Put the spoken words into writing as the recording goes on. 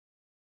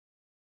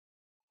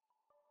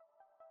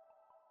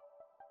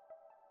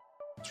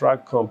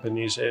drug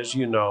companies, as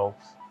you know,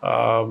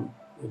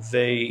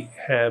 they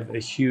have a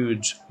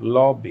huge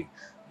lobby.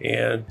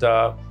 And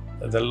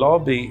the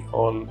lobby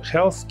on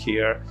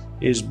healthcare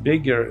is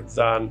bigger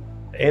than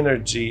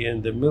energy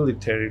and the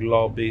military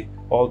lobby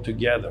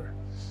altogether.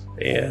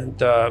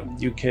 And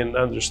you can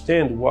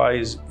understand why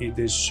it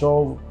is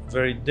so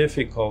very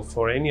difficult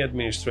for any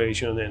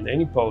administration and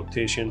any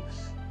politician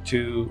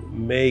to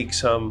make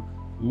some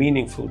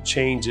meaningful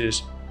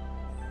changes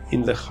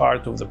in the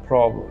heart of the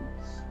problem.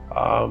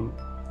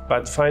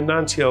 But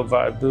financial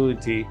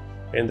viability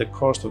and the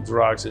cost of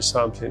drugs is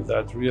something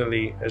that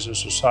really, as a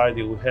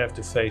society, we have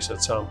to face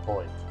at some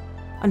point.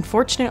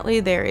 Unfortunately,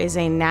 there is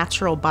a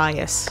natural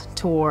bias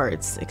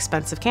towards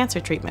expensive cancer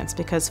treatments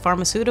because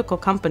pharmaceutical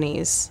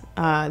companies,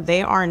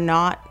 they are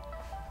not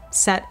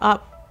set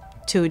up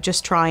to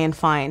just try and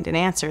find an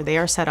answer. They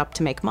are set up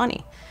to make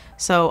money.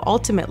 So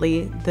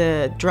ultimately,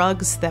 the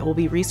drugs that will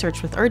be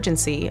researched with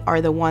urgency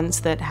are the ones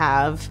that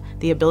have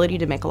the ability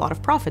to make a lot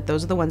of profit.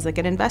 Those are the ones that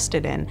get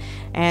invested in.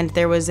 And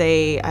there was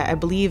I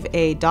believe,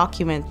 a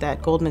document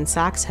that Goldman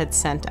Sachs had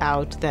sent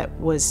out that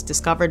was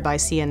discovered by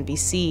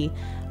CNBC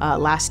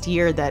last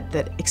year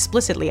that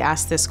explicitly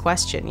asked this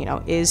question,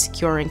 is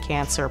curing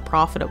cancer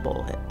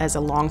profitable as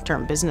a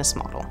long-term business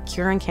model?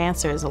 Curing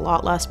cancer is a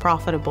lot less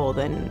profitable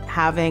than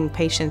having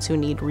patients who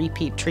need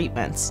repeat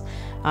treatments.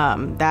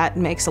 That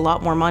makes a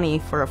lot more money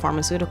for a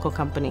pharmaceutical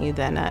company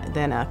than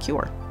a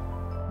cure.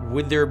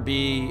 Would there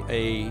be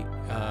a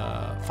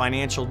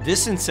financial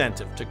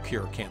disincentive to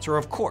cure cancer?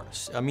 Of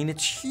course. I mean,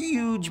 it's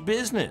huge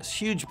business,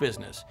 huge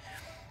business.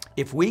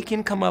 If we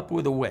can come up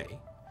with a way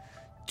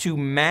to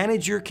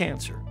manage your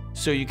cancer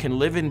so you can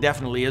live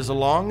indefinitely as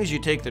long as you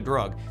take the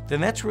drug,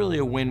 then that's really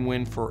a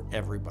win-win for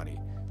everybody,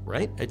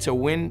 right? It's a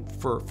win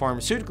for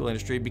pharmaceutical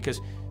industry because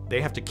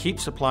they have to keep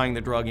supplying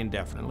the drug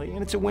indefinitely,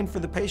 and it's a win for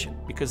the patient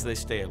because they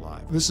stay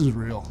alive. This is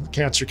real.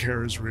 Cancer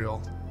care is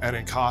real, and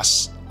it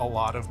costs a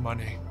lot of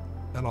money,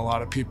 and a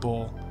lot of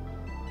people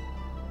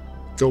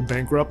go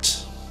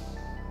bankrupt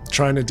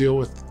trying to deal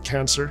with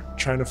cancer,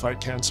 trying to fight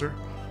cancer.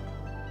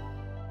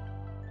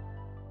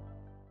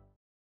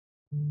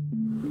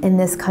 In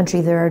this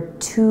country, there are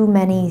too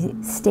many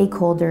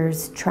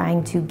stakeholders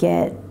trying to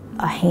get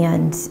a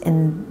hand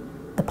in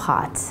the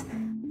pot.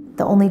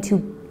 The only two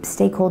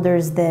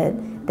stakeholders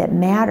that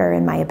matter,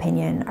 in my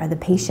opinion, are the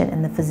patient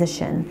and the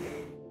physician.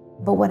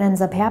 But what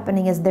ends up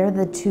happening is they're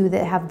the two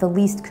that have the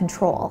least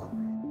control.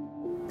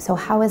 So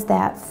how is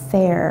that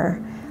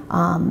fair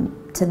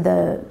to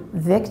the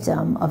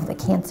victim of the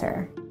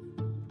cancer?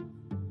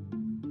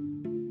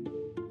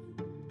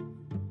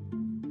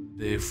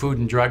 The Food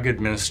and Drug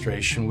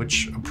Administration,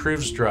 which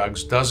approves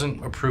drugs,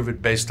 doesn't approve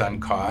it based on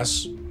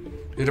costs.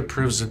 It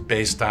approves it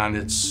based on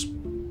its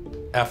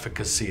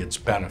efficacy, its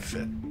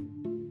benefit.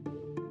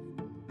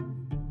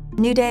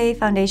 New Day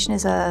Foundation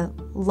is a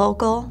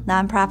local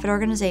nonprofit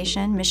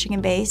organization,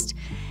 Michigan-based.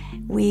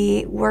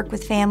 We work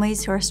with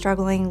families who are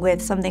struggling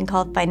with something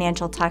called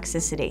financial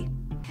toxicity.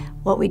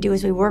 What we do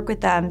is we work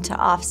with them to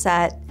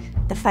offset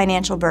the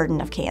financial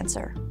burden of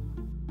cancer.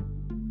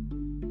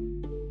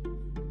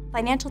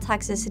 Financial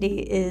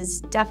toxicity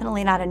is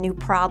definitely not a new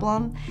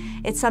problem.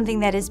 It's something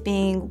that is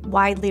being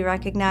widely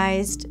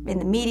recognized in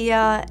the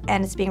media,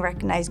 and it's being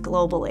recognized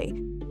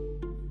globally.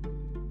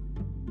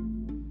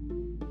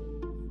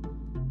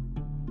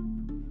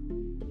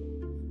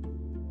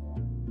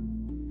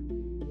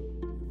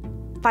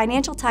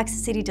 Financial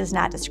toxicity does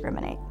not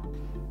discriminate.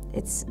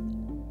 It's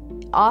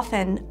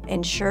often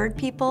insured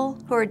people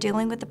who are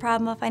dealing with the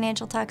problem of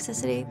financial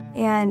toxicity,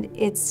 and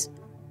it's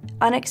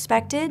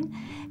unexpected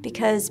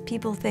because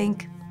people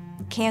think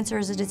cancer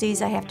is a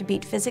disease I have to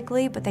beat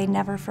physically, but they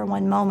never for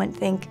one moment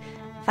think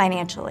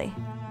financially.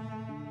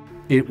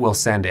 It will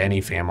send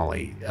any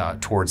family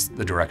towards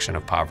the direction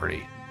of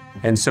poverty.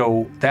 And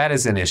so that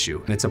is an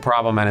issue. It's a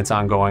problem, and it's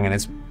ongoing, and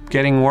it's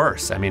getting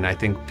worse. I mean, I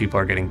think people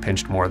are getting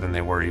pinched more than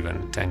they were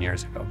even 10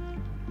 years ago.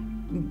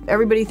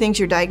 Everybody thinks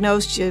you're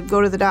diagnosed, you go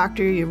to the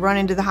doctor, you run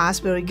into the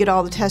hospital, you get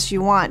all the tests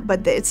you want,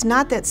 but it's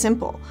not that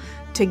simple.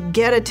 To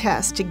get a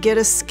test, to get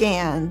a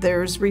scan,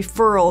 there's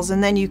referrals,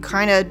 and then you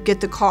kind of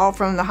get the call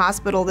from the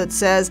hospital that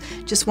says,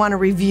 just want to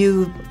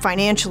review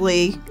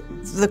financially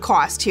the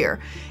cost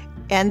here.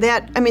 And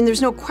that, I mean,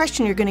 there's no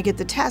question you're going to get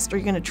the test, or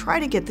you're going to try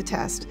to get the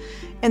test,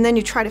 and then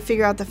you try to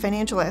figure out the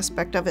financial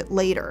aspect of it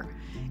later.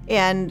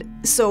 And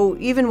so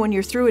even when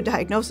you're through a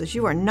diagnosis,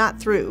 you are not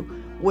through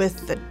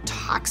with the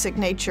toxic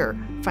nature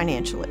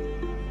financially.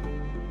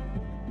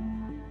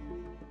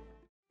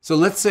 So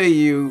let's say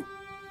you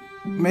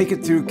make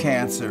it through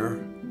cancer,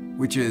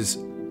 which is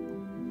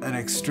an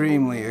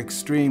extremely,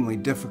 extremely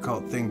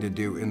difficult thing to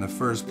do in the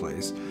first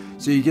place.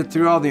 So you get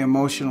through all the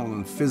emotional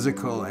and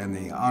physical and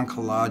the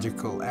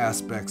oncological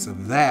aspects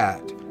of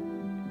that,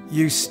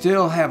 you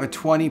still have a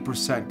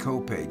 20%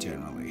 copay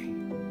generally.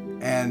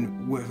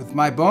 And with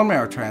my bone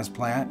marrow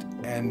transplant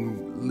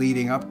and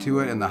leading up to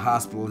it and the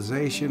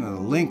hospitalization and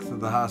the length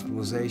of the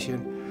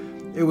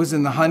hospitalization, it was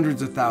in the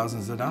hundreds of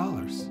thousands of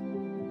dollars.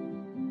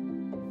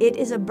 It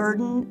is a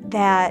burden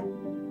that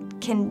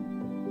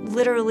can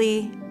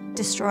literally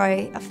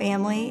destroy a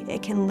family.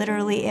 It can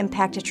literally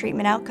impact a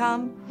treatment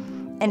outcome,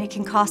 and it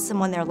can cost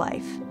someone their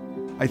life.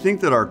 I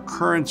think that our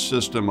current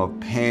system of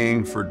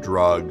paying for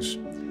drugs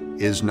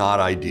is not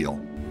ideal.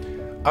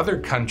 Other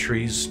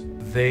countries,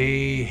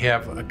 they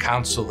have a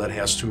council that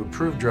has to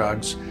approve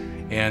drugs,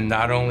 and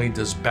not only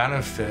does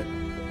benefit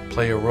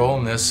play a role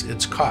in this,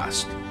 it's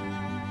cost.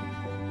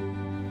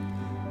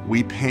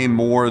 We pay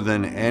more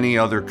than any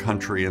other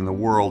country in the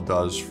world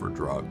does for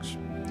drugs.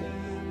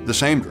 The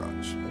same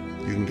drugs.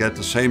 You can get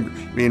the same,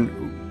 I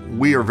mean,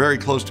 we are very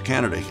close to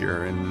Canada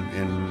here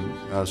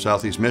in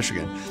Southeast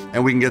Michigan,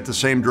 and we can get the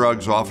same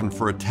drugs often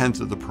for 1/10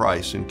 of the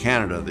price in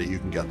Canada that you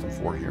can get them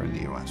for here in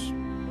the US.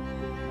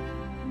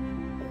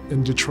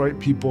 In Detroit,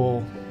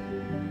 people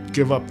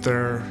give up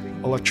their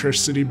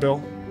electricity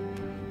bill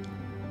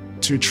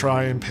to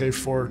try and pay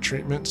for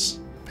treatments.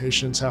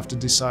 Patients have to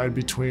decide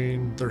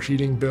between their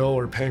heating bill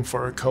or paying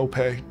for a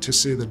copay to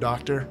see the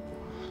doctor,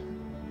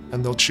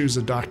 and they'll choose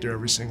a doctor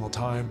every single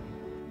time.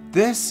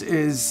 This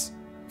is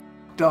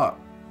f***ed up.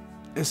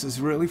 This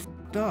is really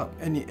f***ed up,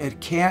 and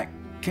it can't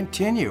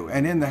continue.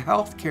 And in the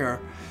healthcare,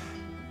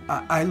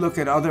 I look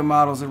at other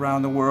models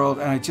around the world,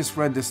 and I just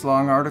read this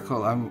long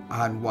article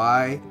on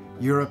why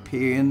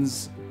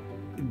Europeans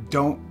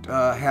don't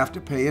have to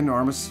pay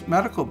enormous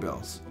medical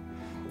bills,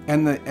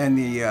 and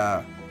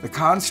the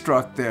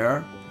construct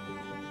there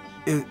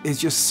is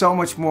just so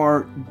much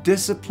more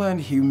disciplined,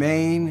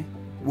 humane,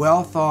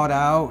 well thought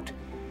out,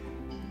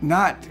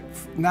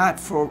 not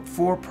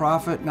for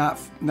profit,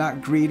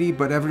 not greedy,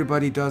 but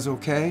everybody does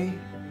okay,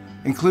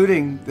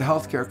 including the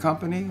healthcare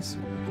companies.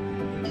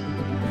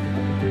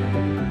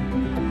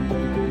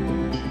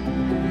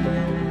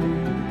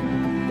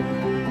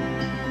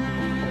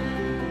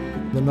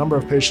 The number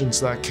of patients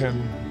that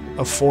can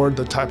afford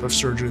the type of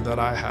surgery that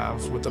I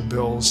have with the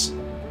bills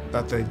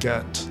that they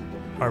get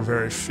are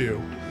very few.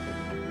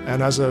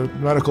 And as a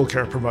medical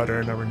care provider,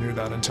 I never knew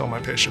that until my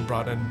patient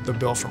brought in the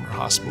bill from her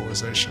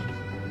hospitalization,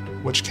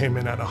 which came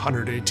in at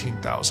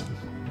 $118,000.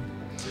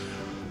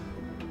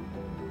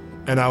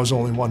 And I was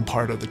only one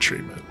part of the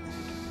treatment.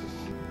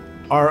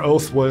 Our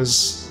oath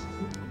was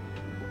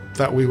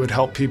that we would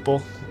help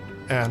people,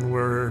 and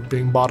we're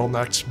being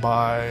bottlenecked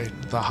by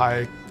the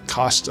high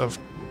cost of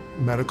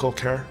medical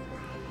care.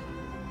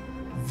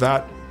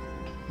 That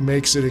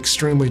makes it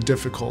extremely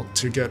difficult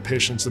to get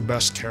patients the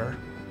best care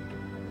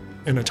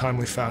in a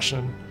timely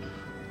fashion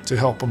to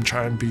help them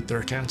try and beat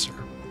their cancer.